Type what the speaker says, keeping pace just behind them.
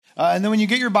And then when you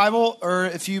get your Bible, or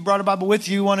if you brought a Bible with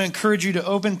you, I want to encourage you to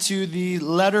open to the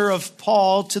letter of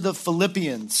Paul to the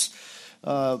Philippians.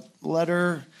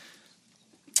 Letter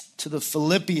to the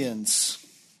Philippians.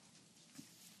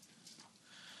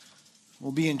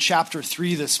 We'll be in chapter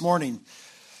 3 this morning.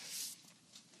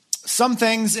 Some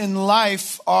things in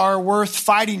life are worth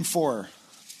fighting for.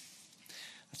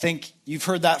 I think you've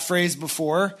heard that phrase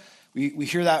before. We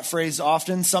hear that phrase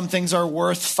often. Some things are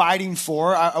worth fighting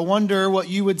for. I wonder what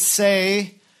you would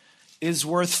say is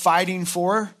worth fighting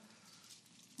for.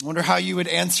 I wonder how you would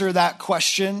answer that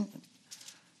question.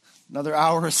 Another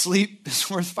hour of sleep is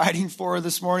worth fighting for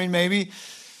this morning, maybe.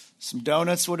 Some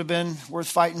donuts would have been worth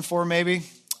fighting for, maybe.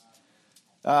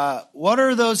 What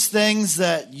are those things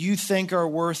that you think are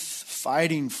worth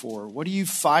fighting for? What do you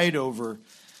fight over?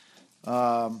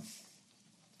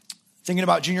 Thinking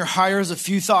about junior hires, a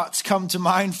few thoughts come to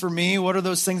mind for me. What are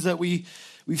those things that we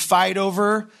fight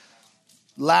over?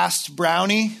 Last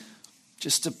brownie,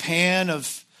 just a pan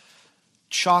of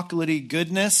chocolatey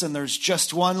goodness, and there's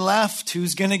just one left.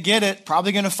 Who's going to get it?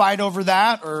 Probably going to fight over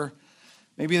that, or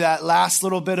maybe that last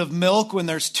little bit of milk when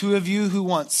there's two of you who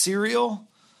want cereal.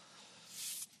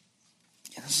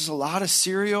 Yeah, this is a lot of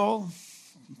cereal.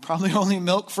 Probably only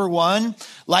milk for one.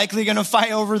 Likely going to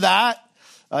fight over that.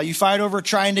 You fight over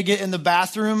trying to get in the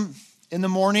bathroom in the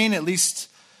morning. At least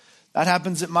that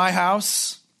happens at my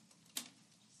house.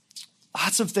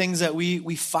 Lots of things that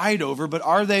we fight over, but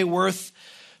are they worth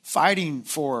fighting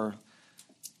for?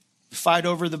 We fight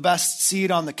over the best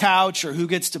seat on the couch or who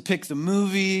gets to pick the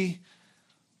movie.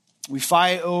 We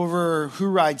fight over who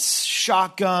rides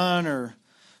shotgun or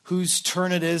whose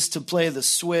turn it is to play the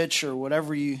switch or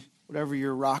whatever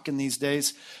you're rocking these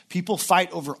days. People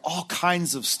fight over all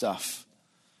kinds of stuff.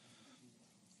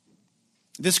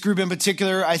 This group in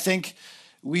particular, I think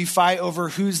we fight over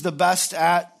who's the best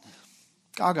at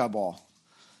Gaga ball.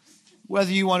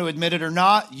 Whether you want to admit it or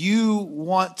not, you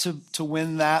want to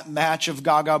win that match of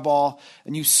Gaga ball,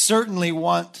 and you certainly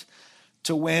want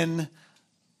to win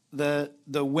the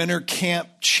winter camp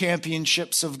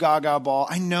championships of Gaga ball.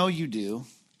 I know you do.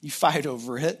 You fight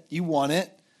over it. You want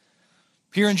it.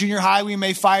 Here in junior high, we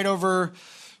may fight over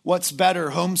what's better,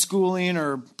 homeschooling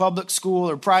or public school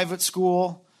or private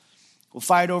school. We'll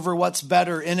fight over what's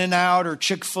better, In-N-Out or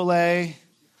Chick-fil-A,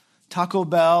 Taco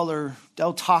Bell or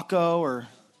Del Taco, or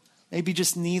maybe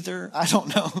just neither. I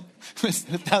don't know.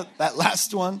 that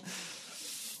last one.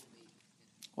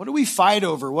 What do we fight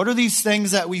over? What are these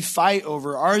things that we fight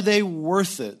over? Are they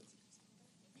worth it?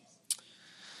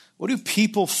 What do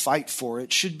people fight for?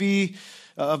 It should be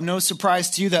of no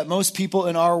surprise to you that most people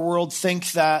in our world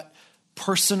think that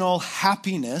personal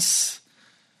happiness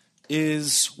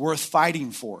is worth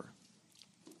fighting for.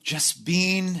 Just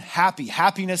being happy.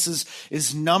 Happiness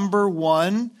is number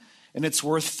one, and it's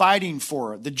worth fighting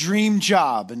for. The dream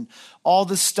job and all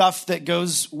the stuff that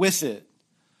goes with it.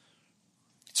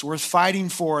 It's worth fighting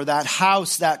for. That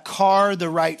house, that car, the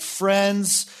right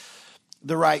friends,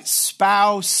 the right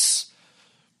spouse,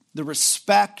 the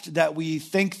respect that we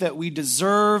think that we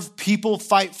deserve. People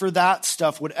fight for that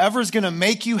stuff. Whatever's going to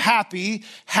make you happy,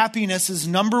 happiness is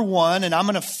number one, and I'm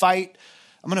going to fight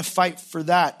for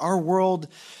that. Our world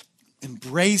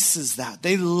embraces that.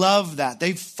 They love that.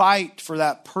 They fight for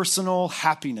that personal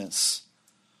happiness.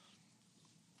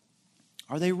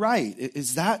 Are they right?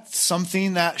 Is that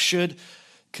something that should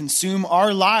consume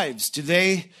our lives?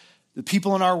 The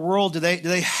people in our world, do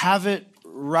they have it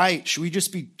right? Should we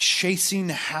just be chasing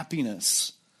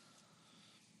happiness?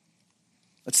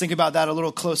 Let's think about that a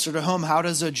little closer to home. How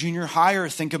does a junior higher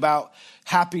think about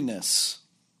happiness?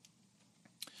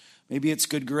 Maybe it's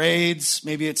good grades.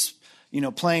 Maybe it's,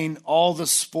 playing all the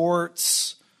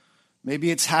sports. Maybe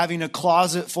it's having a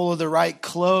closet full of the right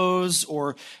clothes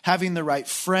or having the right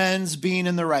friends, being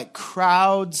in the right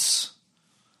crowds.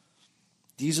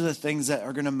 These are the things that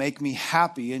are going to make me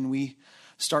happy, and we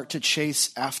start to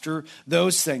chase after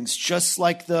those things. Just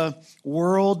like the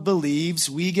world believes,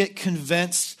 we get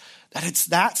convinced that it's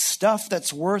that stuff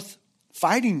that's worth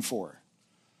fighting for.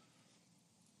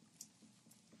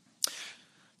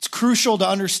 It's crucial to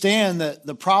understand that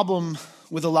the problem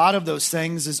with a lot of those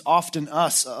things is often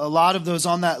us. A lot of those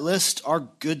on that list are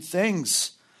good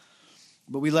things,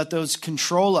 but we let those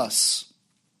control us.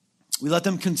 We let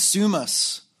them consume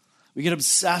us. We get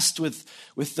obsessed with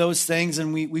those things,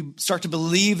 and we start to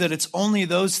believe that it's only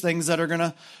those things that are going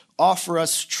to offer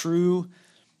us true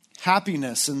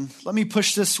happiness. And let me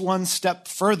push this one step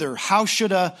further. How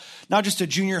should not just a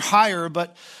junior higher,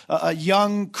 but a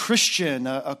young Christian,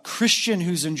 a Christian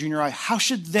who's in junior high, how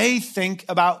should they think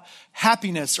about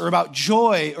happiness or about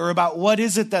joy or about what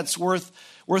is it that's worth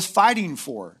fighting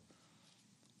for?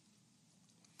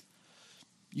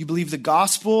 You believe the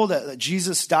gospel, that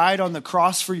Jesus died on the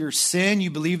cross for your sin. You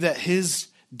believe that his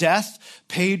death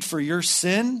paid for your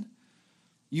sin.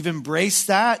 You've embraced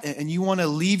that and you want to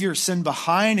leave your sin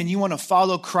behind and you want to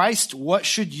follow Christ. What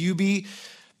should you be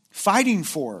fighting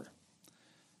for?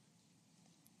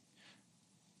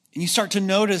 And you start to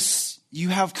notice you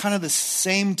have kind of the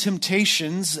same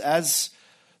temptations as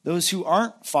those who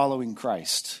aren't following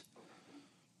Christ.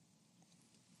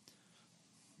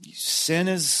 Sin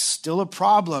is still a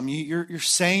problem. You're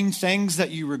saying things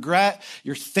that you regret.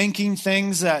 You're thinking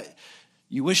things that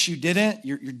you wish you didn't.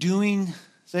 You're doing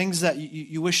things that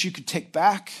you wish you could take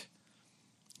back.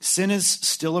 Sin is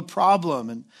still a problem.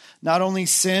 And not only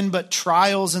sin, but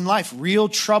trials in life, real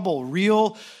trouble,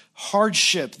 real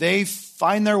hardship. They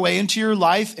find their way into your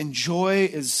life and joy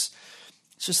is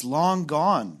just long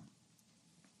gone.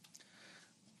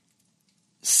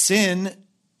 Sin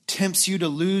tempts you to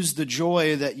lose the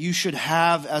joy that you should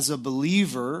have as a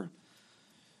believer.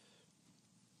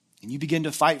 And you begin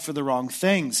to fight for the wrong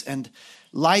things. And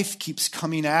life keeps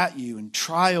coming at you and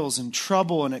trials and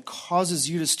trouble. And it causes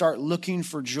you to start looking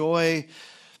for joy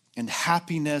and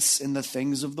happiness in the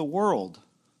things of the world.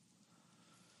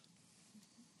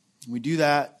 We do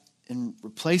that in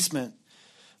replacement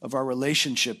of our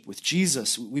relationship with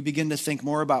Jesus. We begin to think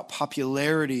more about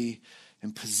popularity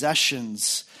and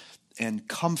possessions and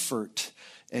comfort,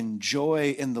 and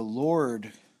joy in the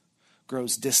Lord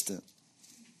grows distant.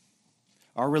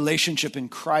 Our relationship in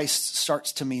Christ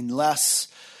starts to mean less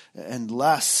and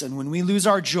less. And when we lose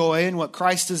our joy in what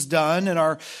Christ has done and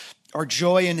our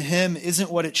joy in him isn't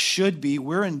what it should be,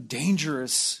 we're in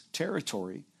dangerous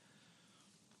territory.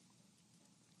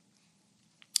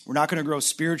 We're not going to grow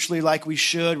spiritually like we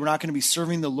should. We're not going to be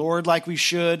serving the Lord like we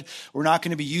should. We're not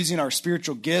going to be using our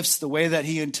spiritual gifts the way that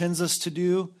he intends us to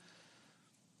do.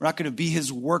 We're not going to be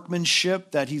his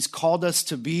workmanship that he's called us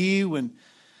to be when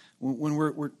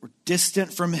we're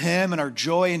distant from him and our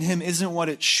joy in him isn't what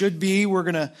it should be. We're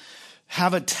going to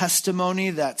have a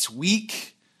testimony that's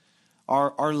weak.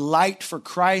 Our light for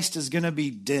Christ is going to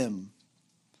be dim.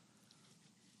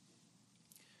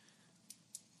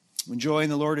 When joy in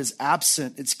the Lord is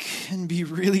absent, it can be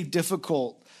really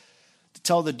difficult to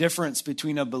tell the difference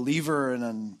between a believer and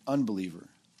an unbeliever,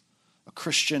 a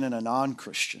Christian and a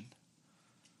non-Christian.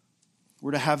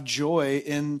 We're to have joy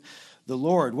in the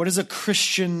Lord. What does a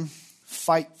Christian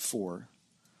fight for?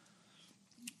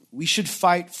 We should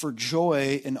fight for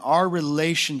joy in our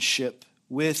relationship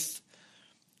with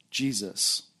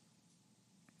Jesus.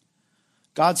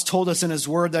 God's told us in his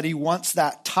word that he wants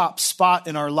that top spot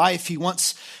in our life. He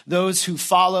wants those who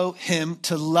follow him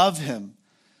to love him.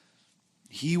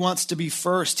 He wants to be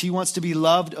first. He wants to be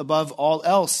loved above all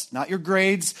else. Not your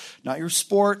grades, not your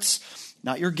sports,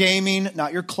 not your gaming,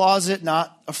 not your closet,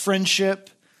 not a friendship.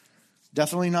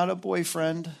 Definitely not a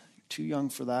boyfriend. You're too young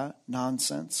for that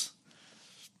nonsense.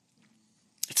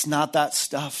 It's not that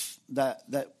stuff that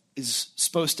is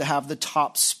supposed to have the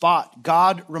top spot.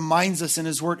 God reminds us in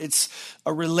his word, it's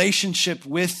a relationship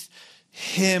with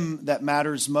him that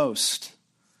matters most.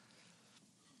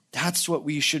 That's what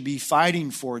we should be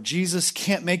fighting for. Jesus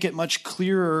can't make it much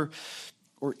clearer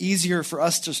or easier for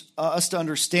us to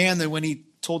understand than when he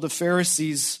told the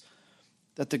Pharisees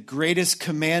that the greatest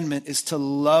commandment is to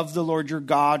love the Lord your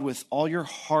God with all your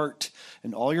heart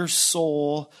and all your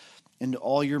soul and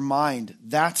all your mind.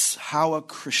 That's how a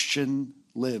Christian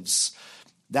lives.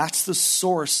 That's the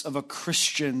source of a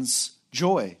Christian's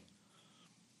joy.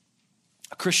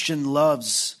 A Christian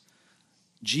loves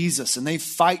Jesus and they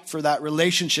fight for that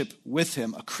relationship with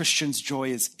him. A Christian's joy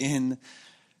is in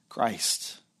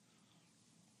Christ.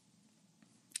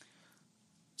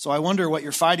 So I wonder what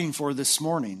you're fighting for this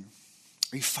morning.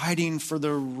 Are you fighting for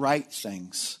the right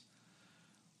things?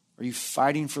 Are you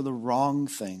fighting for the wrong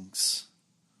things?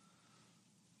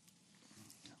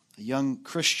 A young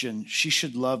Christian, she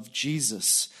should love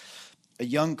Jesus. A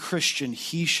young Christian,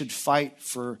 he should fight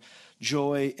for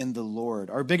joy in the Lord.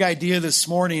 Our big idea this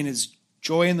morning is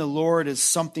joy in the Lord is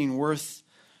something worth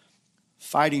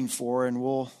fighting for. And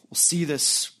we'll see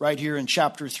this right here in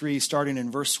chapter 3, starting in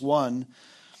verse 1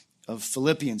 of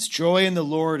Philippians. Joy in the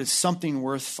Lord is something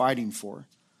worth fighting for.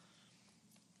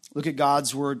 Look at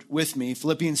God's word with me.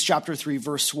 Philippians chapter 3,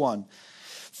 verse 1.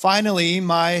 Finally,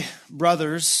 my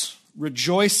brothers,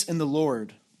 rejoice in the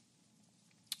Lord.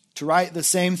 To write the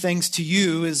same things to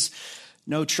you is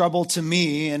no trouble to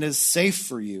me and is safe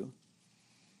for you.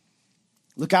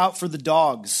 Look out for the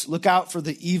dogs. Look out for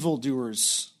the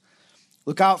evildoers.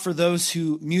 Look out for those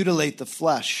who mutilate the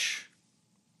flesh.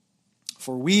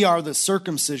 For we are the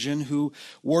circumcision who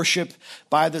worship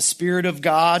by the Spirit of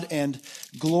God and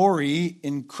glory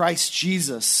in Christ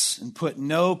Jesus and put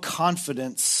no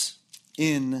confidence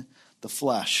in the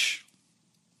flesh.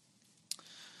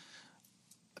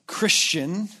 A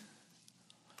Christian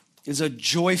is a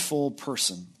joyful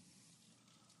person.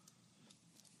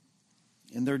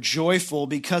 And they're joyful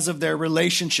because of their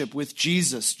relationship with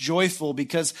Jesus. Joyful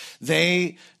because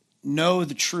they know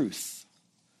the truth.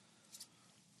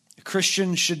 A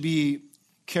Christian should be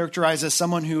characterized as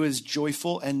someone who is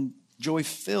joyful and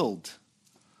joy-filled.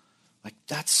 Like,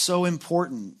 that's so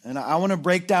important. And I want to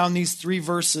break down these 3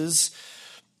 verses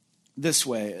this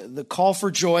way. The call for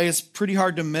joy is pretty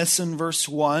hard to miss in verse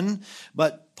 1,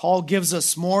 but Paul gives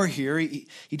us more here. He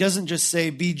doesn't just say,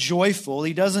 be joyful.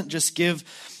 He doesn't just give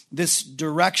this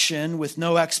direction with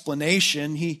no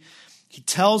explanation. He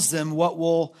tells them what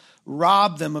will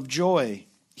rob them of joy.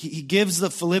 He gives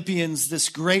the Philippians this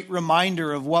great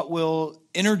reminder of what will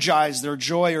energize their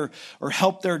joy or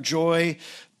help their joy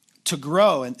to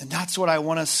grow. And that's what I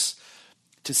want us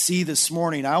to see this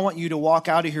morning. I want you to walk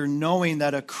out of here knowing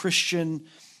that a Christian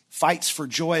fights for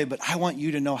joy, but I want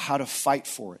you to know how to fight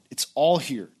for it. It's all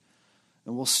here.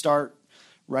 And we'll start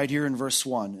right here in verse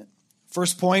 1.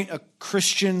 First point, a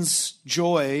Christian's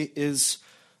joy is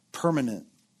permanent.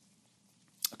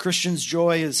 A Christian's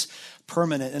joy is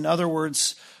permanent. In other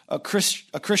words, a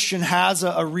Christian has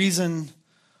a reason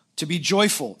to be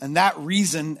joyful, and that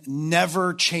reason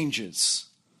never changes.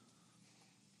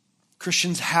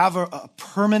 Christians have a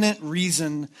permanent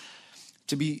reason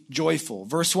to be joyful.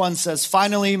 Verse 1 says,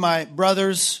 finally, my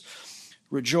brothers,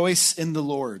 rejoice in the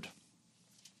Lord.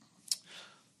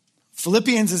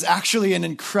 Philippians is actually an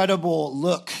incredible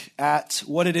look at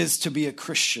what it is to be a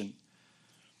Christian.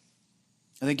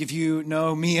 I think if you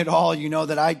know me at all, you know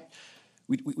that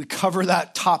we cover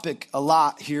that topic a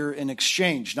lot here in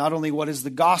Exchange. Not only what is the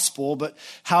gospel, but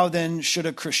how then should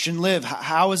a Christian live?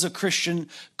 How is a Christian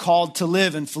called to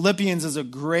live? And Philippians is a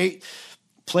great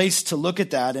place to look at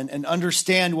that and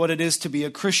understand what it is to be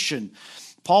a Christian.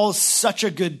 Paul is such a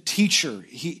good teacher.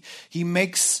 He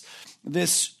makes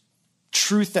this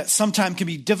truth that sometimes can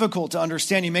be difficult to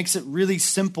understand. He makes it really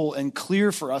simple and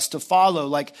clear for us to follow,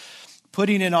 like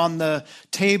putting it on the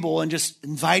table and just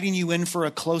inviting you in for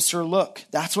a closer look.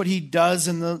 That's what he does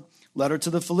in the letter to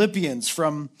the Philippians.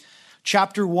 From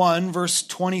chapter 1, verse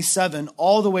 27,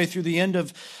 all the way through the end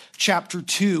of chapter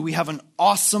 2, we have an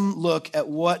awesome look at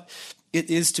what it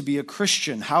is to be a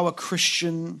Christian, how a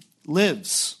Christian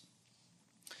lives.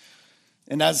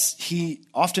 And as he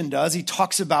often does, he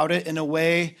talks about it in a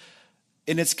way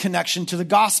in its connection to the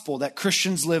gospel, that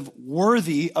Christians live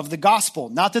worthy of the gospel.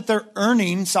 Not that they're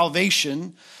earning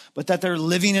salvation, but that they're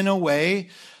living in a way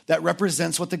that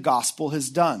represents what the gospel has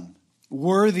done.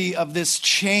 Worthy of this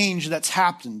change that's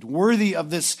happened. Worthy of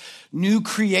this new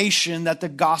creation that the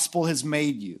gospel has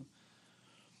made you.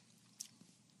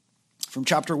 From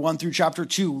chapter 1 through chapter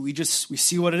 2, we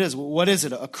see what it is. What is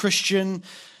it? A Christian,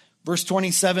 verse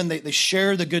 27, they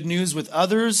share the good news with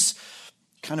others,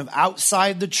 kind of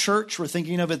outside the church. We're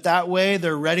thinking of it that way.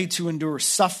 They're ready to endure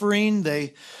suffering.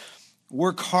 They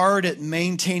work hard at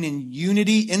maintaining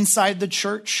unity inside the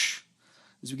church.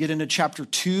 As we get into chapter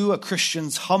 2, a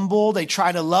Christian's humble. They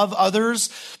try to love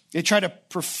others. They try to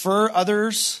prefer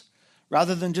others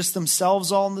rather than just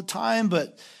themselves all the time.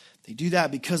 But they do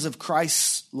that because of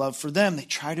Christ's love for them. They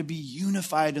try to be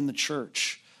unified in the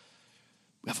church.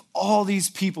 We have all these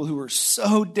people who are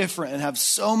so different and have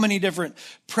so many different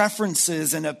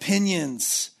preferences and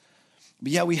opinions.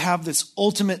 But yet we have this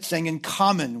ultimate thing in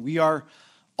common. We are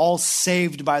all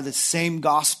saved by the same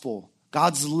gospel.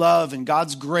 God's love and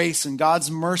God's grace and God's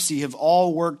mercy have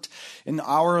all worked in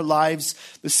our lives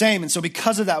the same. And so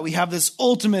because of that, we have this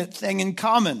ultimate thing in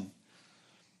common.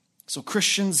 So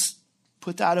Christians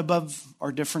put that above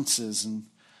our differences, and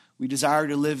we desire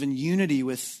to live in unity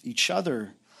with each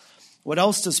other. What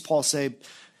else does Paul say?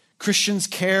 Christians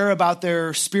care about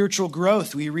their spiritual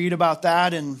growth. We read about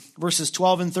that in verses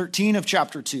 12 and 13 of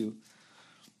chapter 2.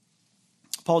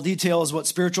 Paul details what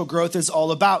spiritual growth is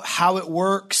all about, how it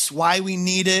works, why we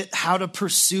need it, how to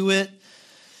pursue it.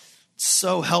 It's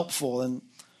so helpful. And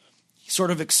he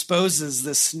sort of exposes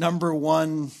this number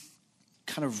one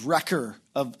kind of wrecker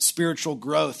of spiritual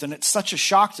growth. And it's such a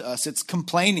shock to us. It's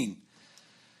complaining.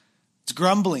 It's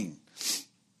grumbling.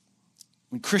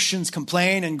 When Christians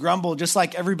complain and grumble, just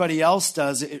like everybody else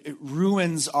does, it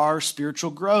ruins our spiritual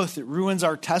growth. It ruins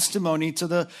our testimony to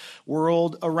the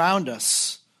world around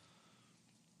us.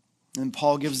 And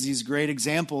Paul gives these great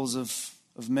examples of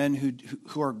men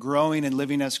who are growing and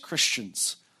living as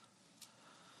Christians.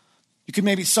 You could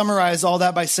maybe summarize all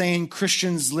that by saying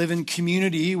Christians live in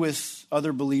community with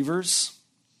other believers,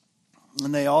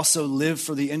 and they also live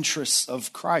for the interests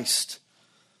of Christ.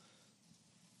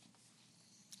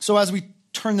 So as we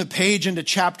turn the page into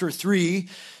chapter 3,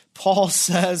 Paul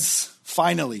says,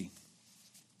 finally.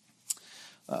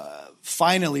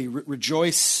 Finally,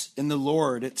 rejoice in the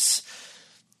Lord. It's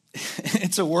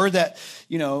a word that,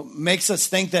 makes us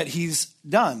think that he's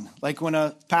done. Like when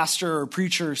a pastor or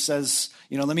preacher says,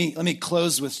 let me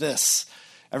close with this.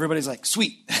 Everybody's like,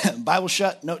 sweet, Bible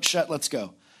shut, note shut, let's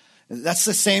go. That's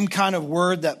the same kind of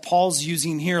word that Paul's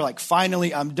using here, like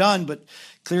finally I'm done, but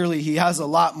clearly he has a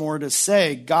lot more to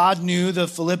say. God knew the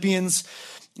Philippians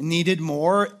needed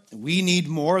more. We need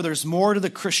more. There's more to the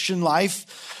Christian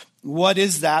life. What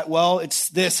is that? Well, it's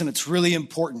this, and it's really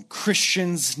important.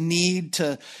 Christians need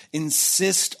to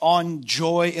insist on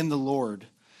joy in the Lord.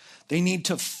 They need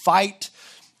to fight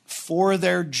for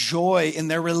their joy in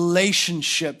their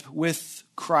relationship with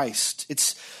Christ.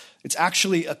 It's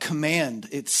actually a command.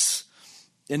 It's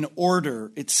an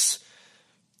order. It's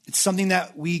something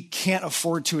that we can't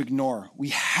afford to ignore. We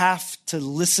have to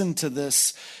listen to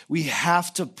this. We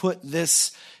have to put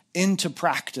this into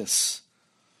practice.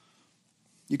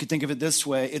 You could think of it this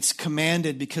way. It's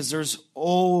commanded because there's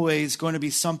always going to be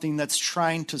something that's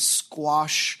trying to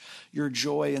squash your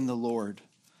joy in the Lord.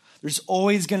 There's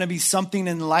always going to be something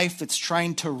in life that's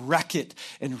trying to wreck it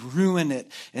and ruin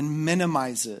it and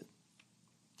minimize it.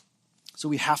 So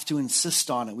we have to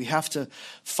insist on it. We have to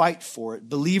fight for it.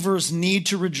 Believers need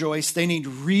to rejoice. They need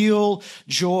real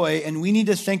joy. And we need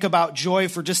to think about joy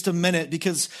for just a minute,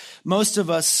 because most of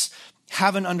us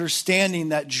have an understanding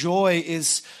that joy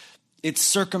it's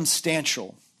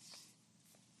circumstantial.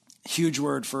 Huge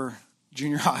word for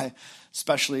junior high,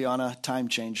 especially on a time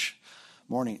change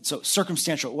morning. So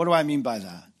circumstantial, what do I mean by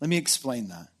that? Let me explain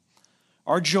that.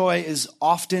 Our joy is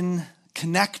often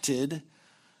connected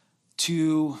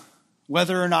to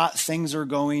whether or not things are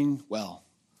going well.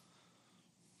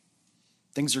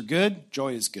 Things are good,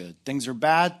 joy is good. Things are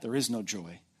bad, there is no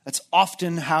joy. That's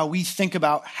often how we think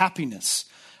about happiness,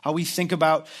 how we think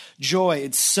about joy.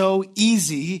 It's so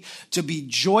easy to be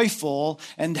joyful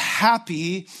and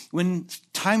happy when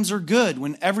times are good,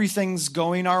 when everything's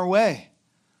going our way.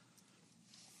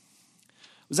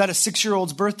 I was at a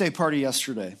 6-year-old's birthday party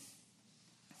yesterday.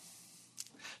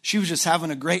 She was just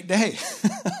having a great day.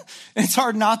 It's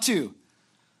hard not to.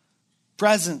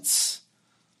 Presents.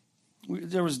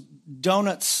 There was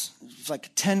donuts. It was like a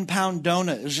 10-pound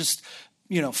donut. It was just,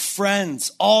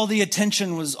 friends. All the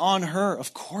attention was on her.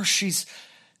 Of course, she's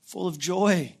full of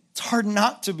joy. It's hard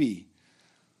not to be.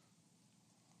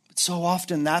 But so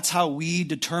often, that's how we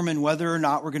determine whether or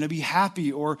not we're going to be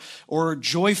happy or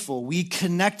joyful. We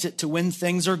connect it to when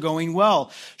things are going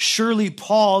well. Surely,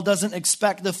 Paul doesn't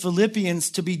expect the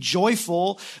Philippians to be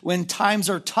joyful when times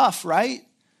are tough, right?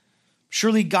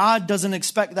 Surely, God doesn't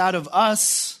expect that of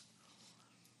us.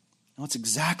 And that's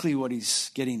exactly what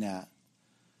he's getting at.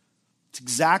 It's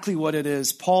exactly what it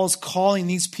is. Paul's calling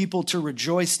these people to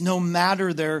rejoice no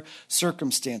matter their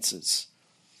circumstances.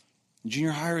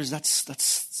 Junior hires,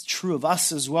 that's true of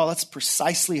us as well. That's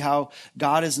precisely how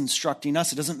God is instructing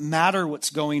us. It doesn't matter what's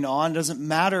going on. It doesn't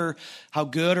matter how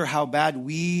good or how bad.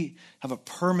 We have a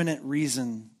permanent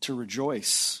reason to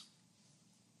rejoice.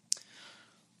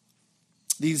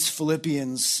 These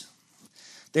Philippians,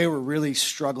 they were really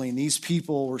struggling. These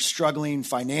people were struggling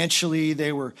financially.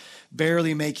 They were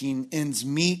barely making ends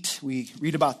meet. We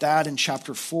read about that in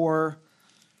chapter 4.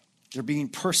 They're being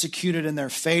persecuted in their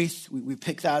faith. We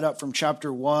pick that up from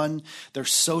chapter 1. They're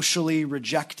socially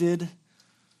rejected.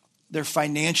 They're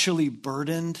financially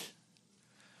burdened.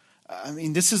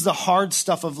 This is the hard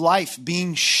stuff of life,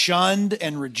 being shunned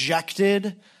and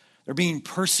rejected. They're being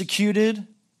persecuted.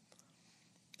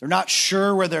 They're not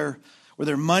sure where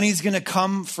their money's going to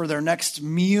come for their next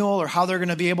meal or how they're going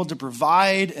to be able to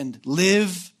provide and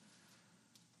live.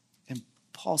 And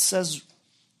Paul says,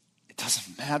 it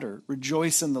doesn't matter.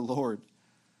 Rejoice in the Lord.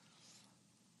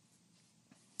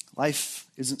 Life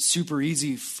isn't super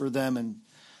easy for them, and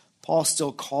Paul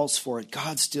still calls for it.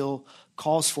 God still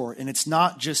calls for it. And it's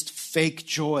not just fake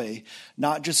joy,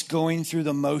 not just going through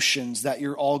the motions that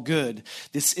you're all good.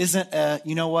 This isn't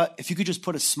if you could just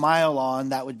put a smile on,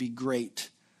 that would be great.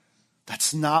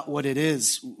 That's not what it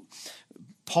is.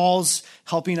 Paul's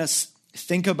helping us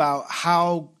think about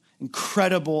how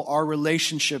incredible our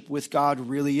relationship with God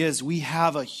really is. We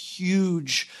have a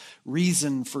huge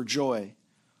reason for joy.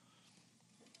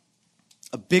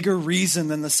 A bigger reason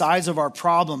than the size of our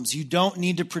problems. You don't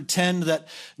need to pretend that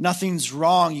nothing's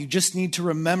wrong. You just need to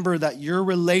remember that your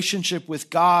relationship with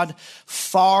God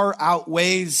far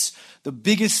outweighs the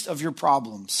biggest of your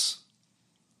problems.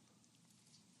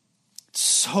 It's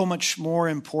so much more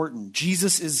important.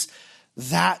 Jesus is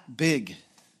that big.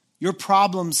 Your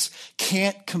problems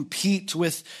can't compete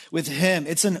with him.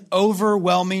 It's an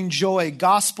overwhelming joy,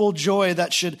 gospel joy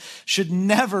that should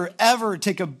never, ever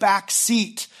take a back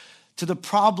seat to the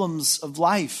problems of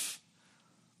life.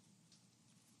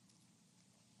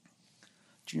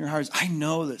 Junior hires, I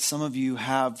know that some of you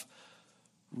have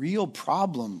real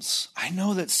problems. I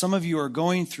know that some of you are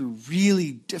going through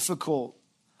really difficult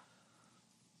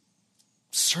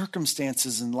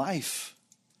circumstances in life.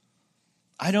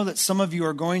 I know that some of you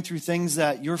are going through things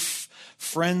that your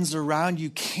friends around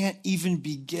you can't even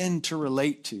begin to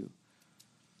relate to.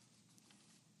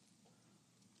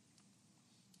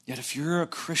 Yet if you're a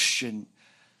Christian,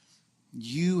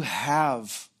 you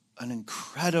have an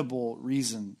incredible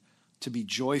reason to be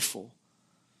joyful.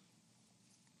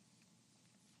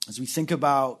 As we think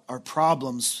about our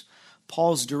problems,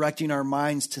 Paul's directing our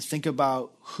minds to think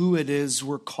about who it is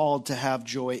we're called to have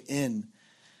joy in.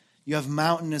 You have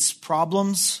mountainous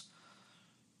problems.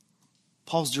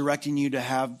 Paul's directing you to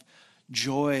have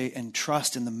joy and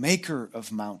trust in the maker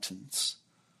of mountains.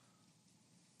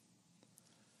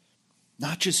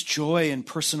 Not just joy and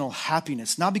personal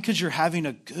happiness, not because you're having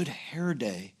a good hair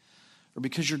day or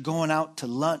because you're going out to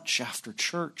lunch after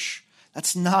church.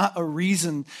 That's not a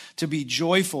reason to be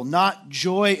joyful. Not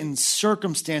joy in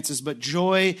circumstances, but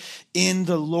joy in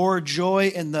the Lord,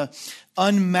 joy in the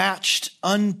unmatched,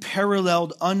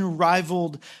 unparalleled,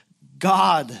 unrivaled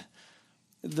God.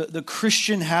 The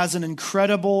Christian has an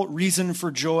incredible reason for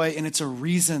joy, and it's a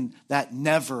reason that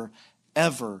never,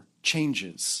 ever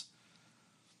changes.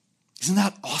 Isn't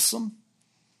that awesome?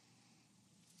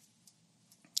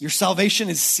 Your salvation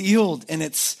is sealed and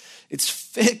it's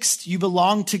fixed. You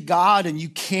belong to God and you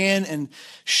can and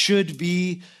should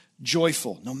be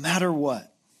joyful no matter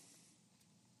what.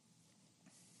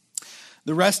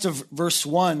 The rest of verse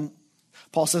 1,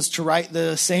 Paul says to write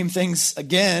the same things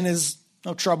again is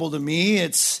no trouble to me.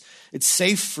 It's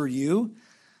safe for you.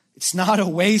 It's not a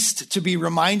waste to be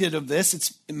reminded of this.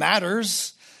 It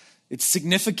matters. It's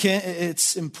significant.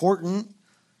 It's important.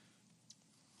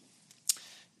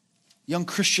 Young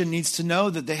Christian needs to know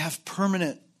that they have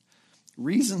permanent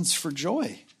reasons for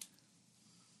joy.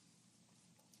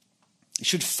 They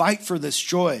should fight for this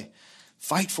joy.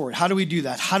 Fight for it. How do we do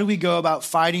that? How do we go about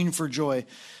fighting for joy?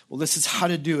 Well, this is how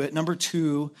to do it. Number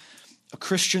 2, a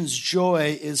Christian's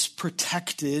joy is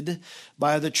protected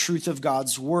by the truth of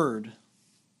God's word.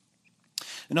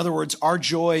 In other words, our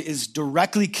joy is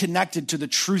directly connected to the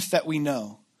truth that we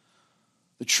know.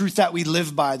 The truth that we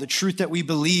live by, the truth that we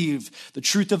believe, the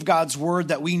truth of God's word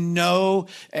that we know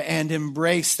and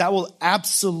embrace, that will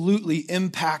absolutely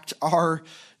impact our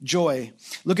joy.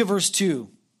 Look at verse 2.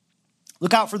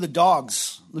 Look out for the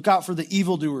dogs. Look out for the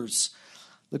evildoers.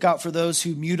 Look out for those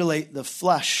who mutilate the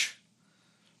flesh.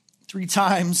 3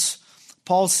 times,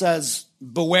 Paul says,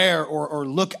 beware or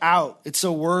look out. It's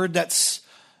a word that's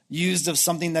used of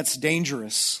something that's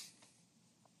dangerous.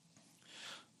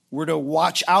 We're to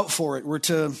watch out for it. We're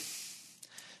to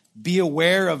be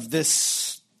aware of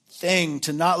this thing,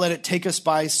 to not let it take us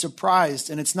by surprise.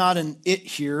 And it's not an it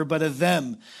here, but a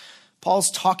them. Paul's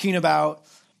talking about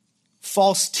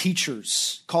false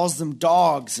teachers, calls them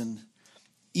dogs and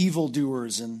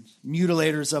evildoers and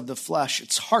mutilators of the flesh.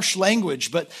 It's harsh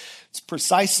language, but it's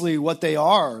precisely what they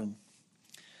are. And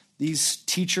these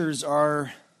teachers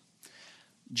are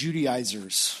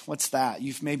Judaizers. What's that?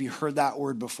 You've maybe heard that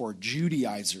word before,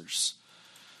 Judaizers.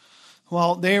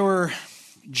 Well, they were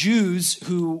Jews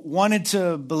who wanted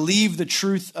to believe the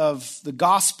truth of the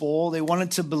gospel. They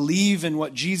wanted to believe in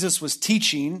what Jesus was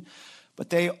teaching, but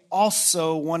they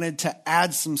also wanted to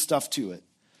add some stuff to it.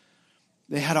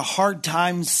 They had a hard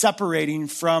time separating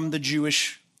from the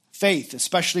Jewish faith,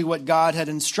 especially what God had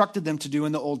instructed them to do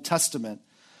in the Old Testament.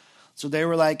 So they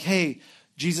were like, hey,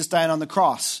 Jesus died on the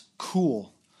cross.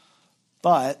 Cool.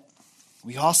 But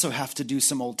we also have to do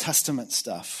some Old Testament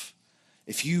stuff.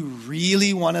 If you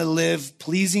really want to live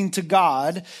pleasing to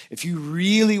God, if you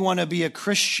really want to be a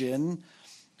Christian,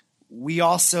 we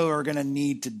also are going to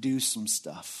need to do some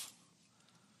stuff.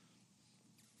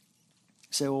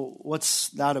 You say, well, what's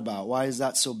that about? Why is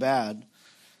that so bad?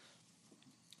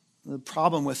 The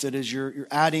problem with it is you're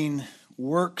adding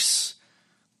works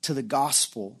to the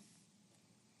gospel.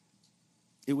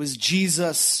 It was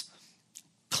Jesus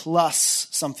plus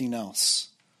something else.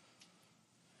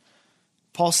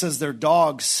 Paul says they're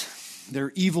dogs,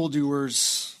 they're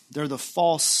evildoers, they're the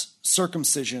false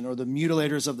circumcision or the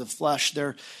mutilators of the flesh.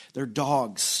 They're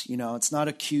dogs. You know, it's not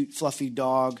a cute, fluffy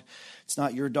dog. It's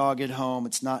not your dog at home.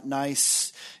 It's not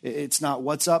nice. It's not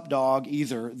what's up dog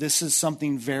either. This is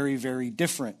something very, very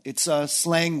different. It's a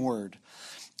slang word.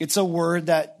 It's a word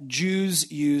that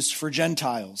Jews used for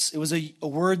Gentiles. It was a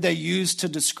word they used to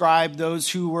describe those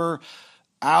who were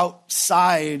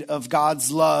outside of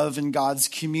God's love and God's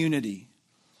community.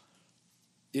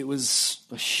 It was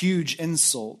a huge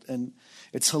insult, and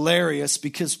it's hilarious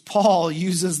because Paul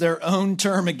uses their own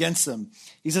term against them.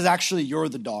 He says, actually, you're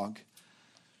the dog.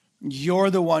 You're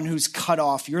the one who's cut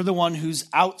off. You're the one who's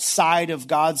outside of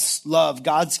God's love,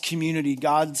 God's community,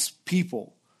 God's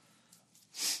people.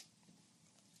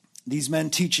 These men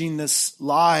teaching this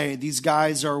lie, these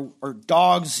guys are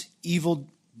dogs, evil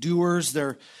doers.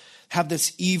 They have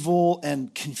this evil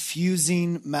and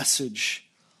confusing message.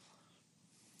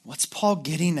 What's Paul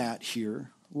getting at here?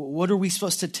 What are we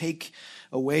supposed to take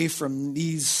away from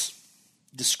these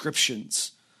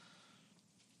descriptions?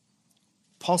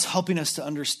 Paul's helping us to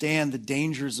understand the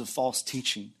dangers of false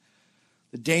teaching,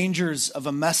 the dangers of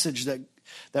a message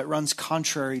that runs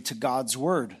contrary to God's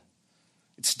word.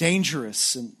 It's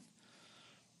dangerous, and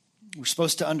we're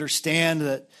supposed to understand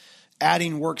that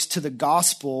adding works to the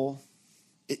gospel,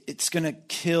 it's going to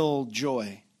kill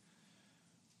joy.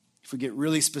 If we get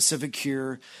really specific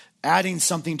here, adding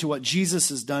something to what Jesus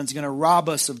has done is going to rob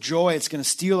us of joy. It's going to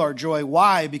steal our joy.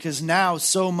 Why? Because now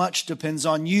so much depends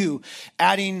on you.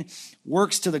 Adding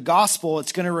works to the gospel,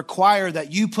 it's going to require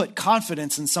that you put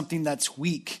confidence in something that's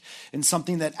weak, in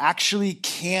something that actually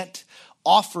can't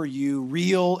offer you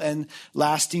real and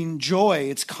lasting joy.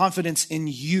 It's confidence in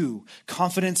you,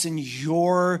 confidence in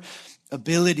your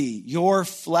ability, your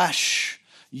flesh,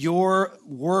 your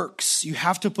works. You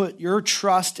have to put your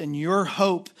trust and your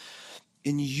hope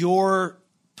in your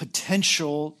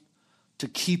potential to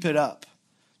keep it up,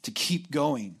 to keep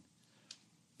going.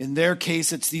 In their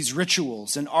case, it's these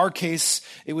rituals. In our case,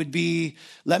 it would be,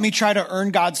 let me try to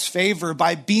earn God's favor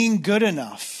by being good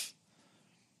enough.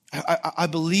 I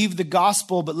believe the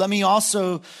gospel, but let me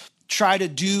also try to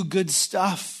do good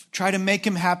stuff. Try to make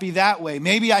him happy that way.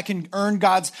 Maybe I can earn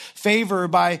God's favor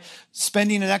by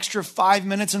spending an extra 5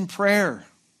 minutes in prayer.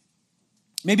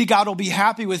 Maybe God will be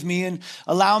happy with me and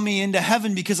allow me into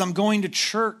heaven because I'm going to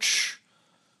church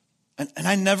and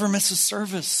I never miss a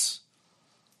service.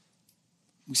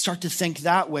 We start to think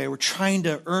that way. We're trying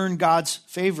to earn God's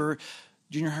favor.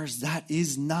 Junior hires, that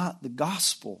is not the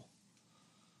gospel.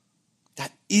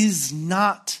 That is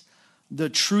not the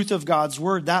truth of God's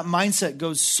word. That mindset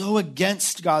goes so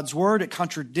against God's word. It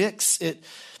contradicts, it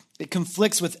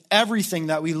conflicts with everything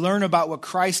that we learn about what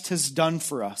Christ has done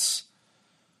for us.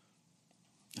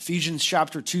 Ephesians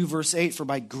chapter 2, verse 8, for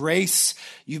by grace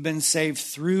you've been saved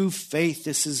through faith.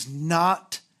 This is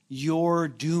not your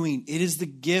doing. It is the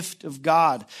gift of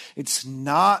God. It's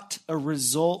not a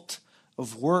result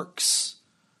of works.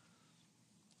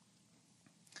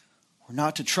 We're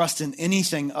not to trust in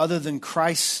anything other than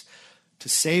Christ to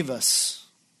save us.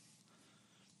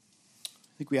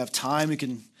 I think we have time. We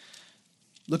can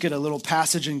look at a little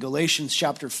passage in Galatians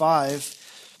chapter 5.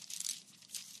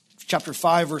 Chapter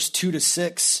 5, verse 2 to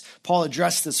 6. Paul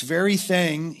addressed this very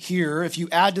thing here. If you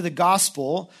add to the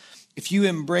gospel, if you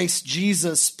embrace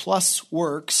Jesus plus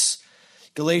works,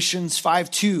 Galatians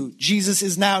 5:2, Jesus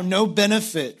is now no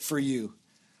benefit for you.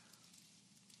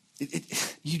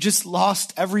 You just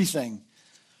lost everything.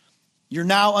 You're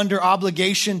now under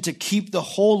obligation to keep the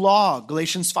whole law.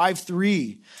 Galatians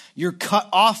 5:3. You're cut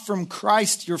off from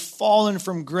Christ. You're fallen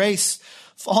from grace,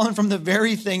 fallen from the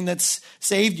very thing that's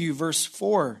saved you. Verse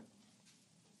 4.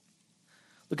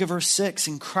 Look at verse 6.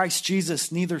 In Christ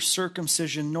Jesus, neither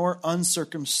circumcision nor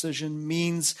uncircumcision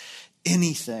means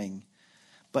anything,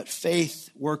 but faith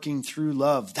working through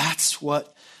love. That's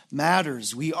what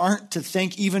matters. We aren't to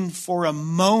think even for a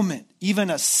moment, even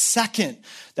a second,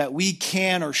 that we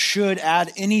can or should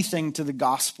add anything to the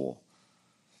gospel.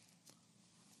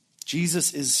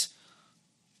 Jesus is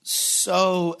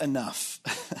so enough.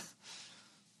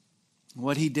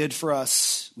 What he did for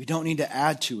us, we don't need to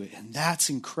add to it. And that's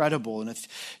incredible. And if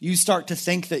you start to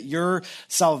think that your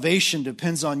salvation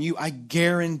depends on you, I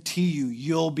guarantee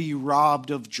you'll be robbed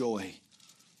of joy.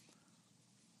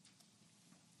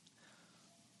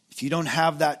 If you don't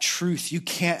have that truth, you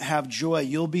can't have joy.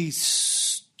 You'll be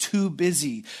too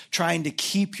busy trying to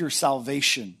keep your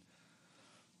salvation.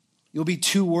 You'll be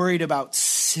too worried about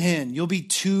sin. You'll be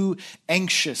too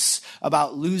anxious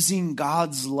about losing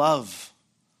God's love.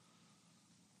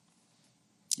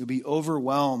 You'll be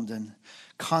overwhelmed and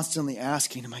constantly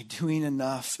asking, am I doing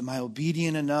enough? Am I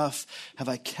obedient enough? Have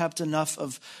I kept enough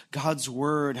of God's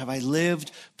word? Have I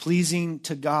lived pleasing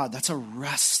to God? That's a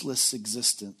restless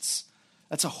existence.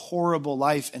 That's a horrible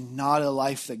life and not a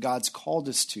life that God's called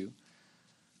us to.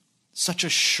 Such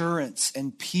assurance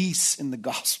and peace in the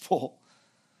gospel.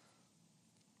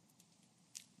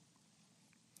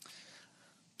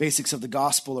 basics of the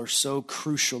gospel are so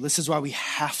crucial. This is why we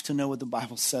have to know what the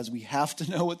Bible says. We have to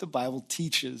know what the Bible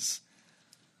teaches.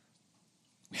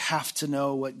 We have to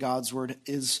know what God's word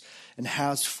is and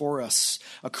has for us.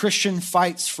 A Christian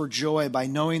fights for joy by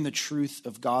knowing the truth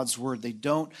of God's word. They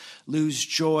don't lose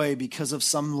joy because of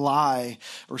some lie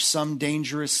or some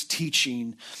dangerous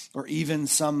teaching or even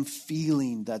some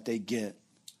feeling that they get.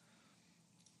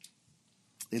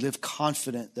 They live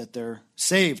confident that they're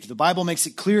saved. The Bible makes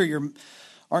it clear you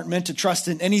aren't meant to trust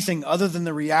in anything other than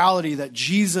the reality that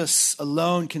Jesus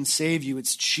alone can save you.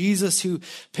 It's Jesus who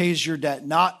pays your debt,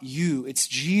 not you. It's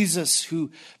Jesus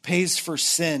who pays for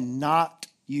sin, not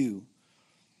you.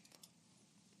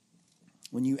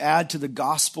 When you add to the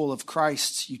gospel of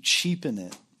Christ, you cheapen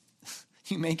it.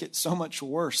 You make it so much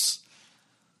worse.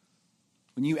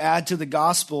 When you add to the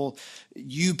gospel,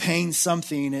 you paying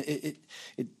something, it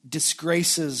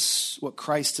disgraces what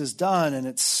Christ has done, and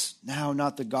it's now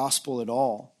not the gospel at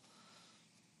all.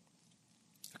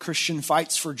 A Christian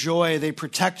fights for joy. They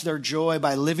protect their joy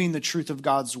by living the truth of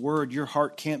God's word. Your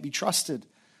heart can't be trusted.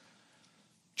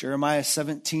 Jeremiah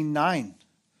 17:9.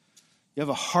 You have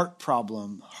a heart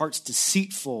problem. Heart's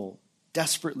deceitful,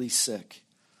 desperately sick.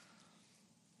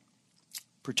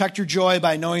 Protect your joy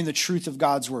by knowing the truth of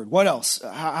God's word. What else?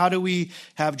 How do we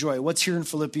have joy? What's here in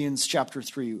Philippians chapter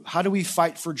 3? How do we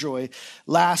fight for joy?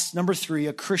 Last, number 3,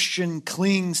 a Christian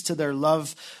clings to their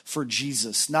love for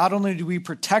Jesus. Not only do we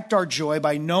protect our joy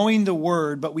by knowing the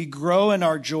word, but we grow in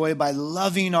our joy by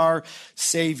loving our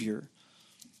Savior.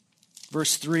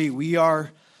 Verse 3,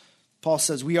 Paul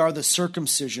says, we are the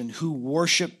circumcision who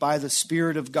worship by the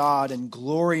Spirit of God and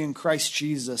glory in Christ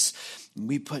Jesus. And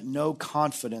we put no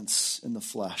confidence in the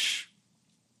flesh.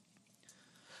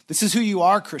 This is who you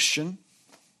are, Christian.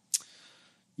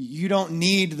 You don't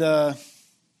need in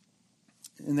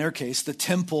their case, the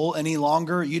temple any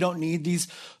longer. You don't need these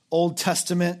Old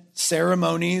Testament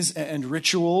ceremonies and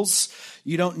rituals.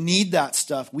 You don't need that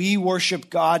stuff. We worship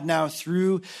God now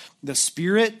through the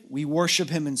Spirit. We worship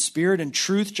him in spirit and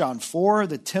truth. John 4,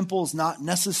 the temple is not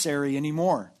necessary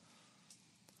anymore.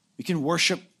 We can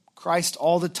worship Christ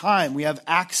all the time. We have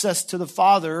access to the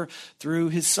Father through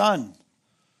his Son.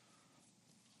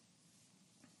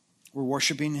 We're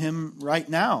worshiping him right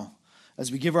now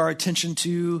as we give our attention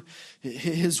to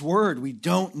his word. We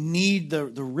don't need the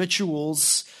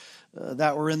rituals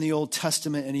that were in the Old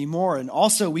Testament anymore. And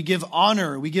also we give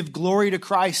honor, we give glory to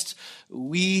Christ.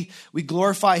 We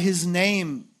glorify his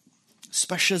name,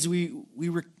 especially as we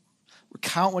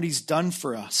recount what he's done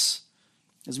for us.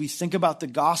 As we think about the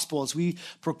gospel, as we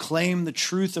proclaim the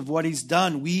truth of what he's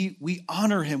done, we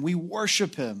honor him, we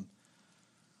worship him.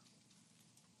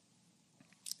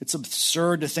 It's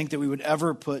absurd to think that we would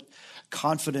ever put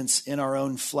confidence in our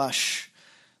own flesh.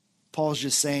 Paul's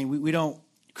just saying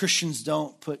Christians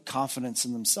don't put confidence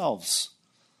in themselves.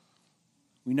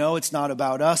 We know it's not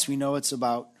about us, we know it's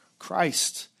about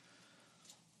Christ.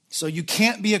 So you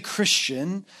can't be a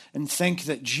Christian and think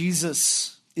that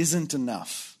Jesus isn't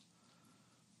enough.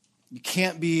 You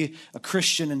can't be a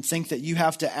Christian and think that you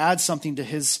have to add something to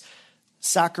his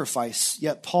sacrifice.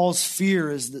 Yet Paul's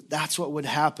fear is that that's what would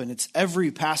happen. It's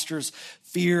every pastor's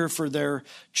fear for their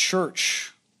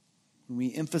church. When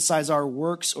we emphasize our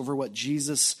works over what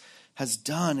Jesus has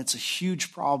done, it's a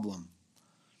huge problem.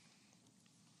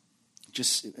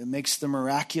 It makes the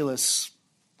miraculous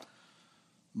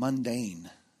mundane.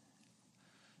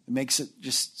 It makes it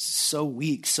just so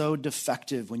weak, so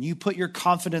defective. When you put your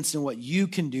confidence in what you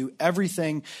can do,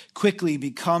 everything quickly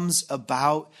becomes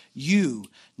about you,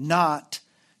 not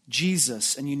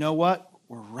Jesus. And you know what?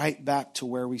 We're right back to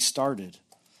where we started.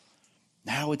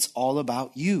 Now it's all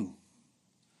about you.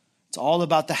 It's all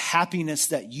about the happiness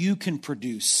that you can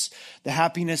produce, the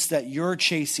happiness that you're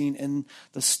chasing in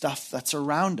the stuff that's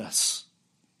around us.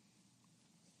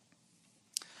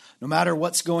 No matter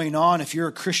what's going on, if you're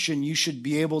a Christian, you should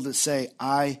be able to say,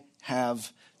 I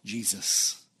have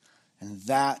Jesus. And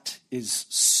that is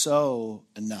so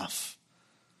enough.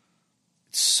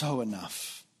 It's so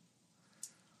enough.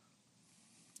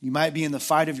 You might be in the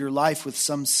fight of your life with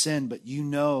some sin, but you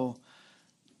know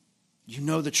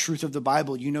the truth of the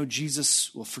Bible. You know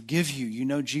Jesus will forgive you. You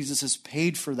know Jesus has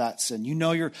paid for that sin. You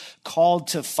know you're called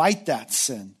to fight that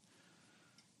sin.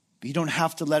 But you don't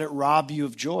have to let it rob you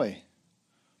of joy.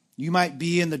 You might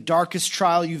be in the darkest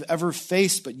trial you've ever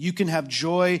faced, but you can have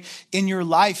joy in your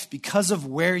life because of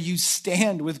where you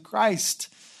stand with Christ.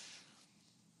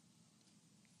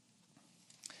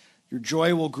 Your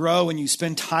joy will grow when you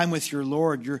spend time with your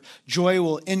Lord. Your joy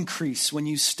will increase when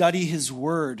you study his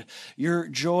word. Your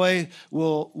joy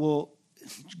will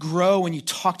grow when you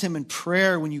talk to him in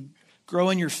prayer, when you grow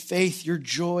in your faith, your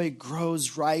joy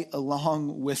grows right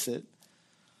along with it.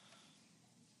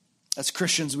 As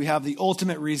Christians, we have the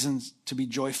ultimate reason to be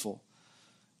joyful.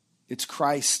 It's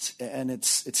Christ, and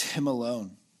it's him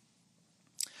alone.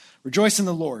 Rejoice in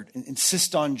the Lord.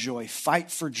 Insist on joy. Fight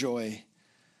for joy.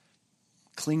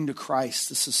 Cling to Christ.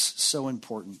 This is so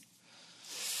important.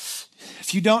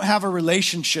 If you don't have a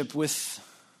relationship with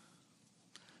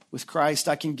Christ,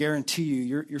 I can guarantee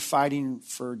you're fighting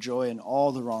for joy in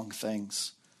all the wrong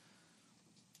things.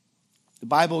 The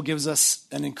Bible gives us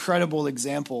an incredible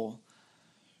example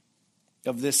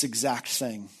of this exact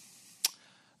thing.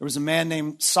 There was a man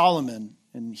named Solomon,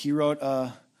 and he wrote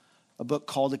a book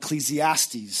called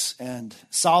Ecclesiastes. And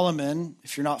Solomon,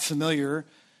 if you're not familiar,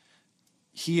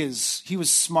 he was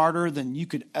smarter than you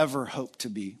could ever hope to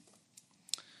be.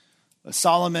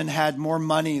 Solomon had more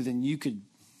money than you could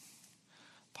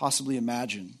possibly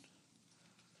imagine.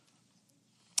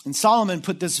 And Solomon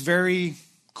put this very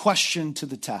question to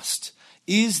the test.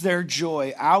 Is there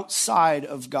joy outside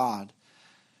of God?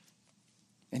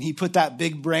 And he put that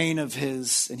big brain of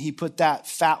his, and he put that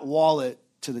fat wallet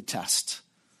to the test.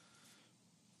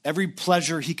 Every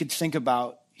pleasure he could think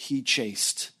about, he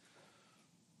chased.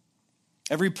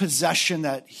 Every possession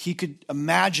that he could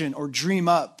imagine or dream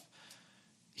up,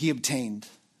 he obtained.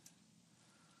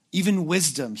 Even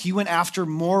wisdom. He went after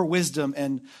more wisdom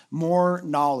and more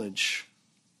knowledge.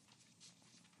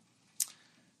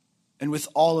 And with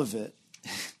all of it,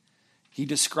 he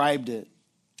described it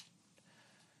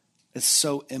as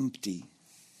so empty,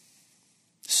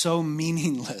 so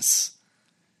meaningless.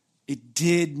 It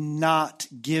did not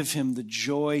give him the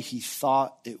joy he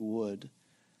thought it would.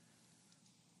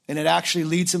 And it actually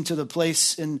leads him to the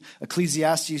place in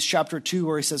Ecclesiastes chapter 2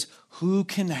 where he says, who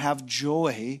can have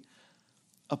joy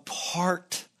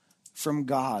apart from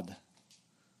God?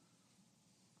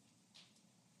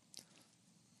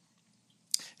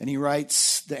 And he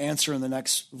writes the answer in the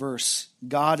next verse.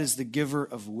 God is the giver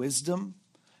of wisdom.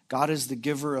 God is the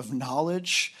giver of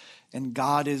knowledge. And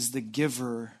God is the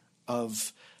giver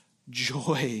of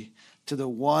joy to the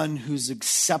one who's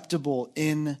acceptable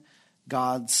in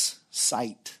God's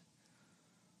sight.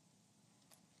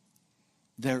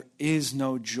 There is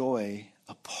no joy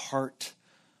apart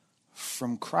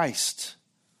from Christ.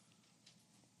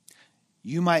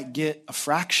 You might get a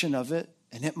fraction of it,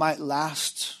 and it might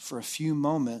last for a few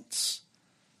moments,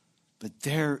 but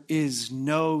there is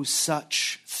no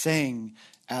such thing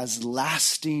as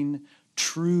lasting,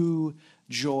 true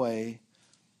joy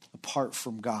apart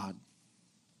from God.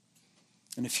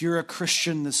 And if you're a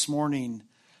Christian this morning,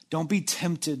 don't be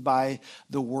tempted by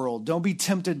the world. Don't be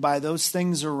tempted by those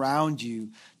things around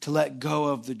you to let go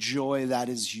of the joy that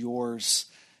is yours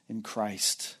in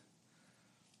Christ.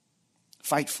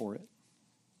 Fight for it.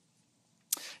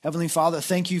 Heavenly Father,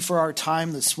 thank you for our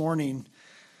time this morning.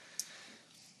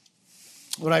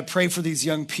 Lord, I pray for these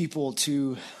young people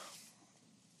to,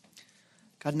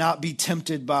 God, not be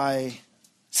tempted by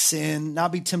sin,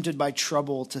 not be tempted by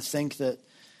trouble, to think that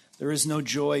there is no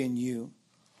joy in you.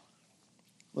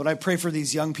 Lord, I pray for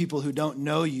these young people who don't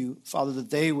know you, Father, that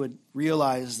they would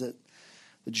realize that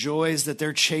the joys that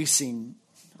they're chasing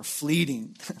are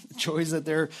fleeting. The joys that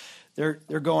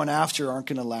they're going after aren't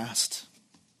going to last.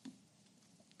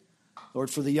 Lord,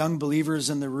 for the young believers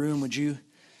in the room, would you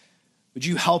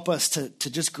help us to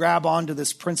just grab onto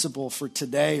this principle for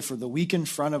today, for the week in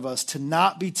front of us, to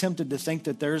not be tempted to think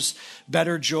that there's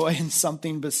better joy in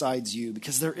something besides you,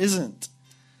 because there isn't.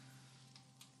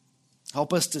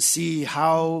 Help us to see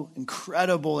how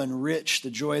incredible and rich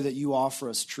the joy that you offer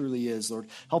us truly is, Lord.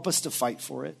 Help us to fight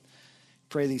for it.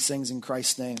 Pray these things in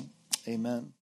Christ's name. Amen.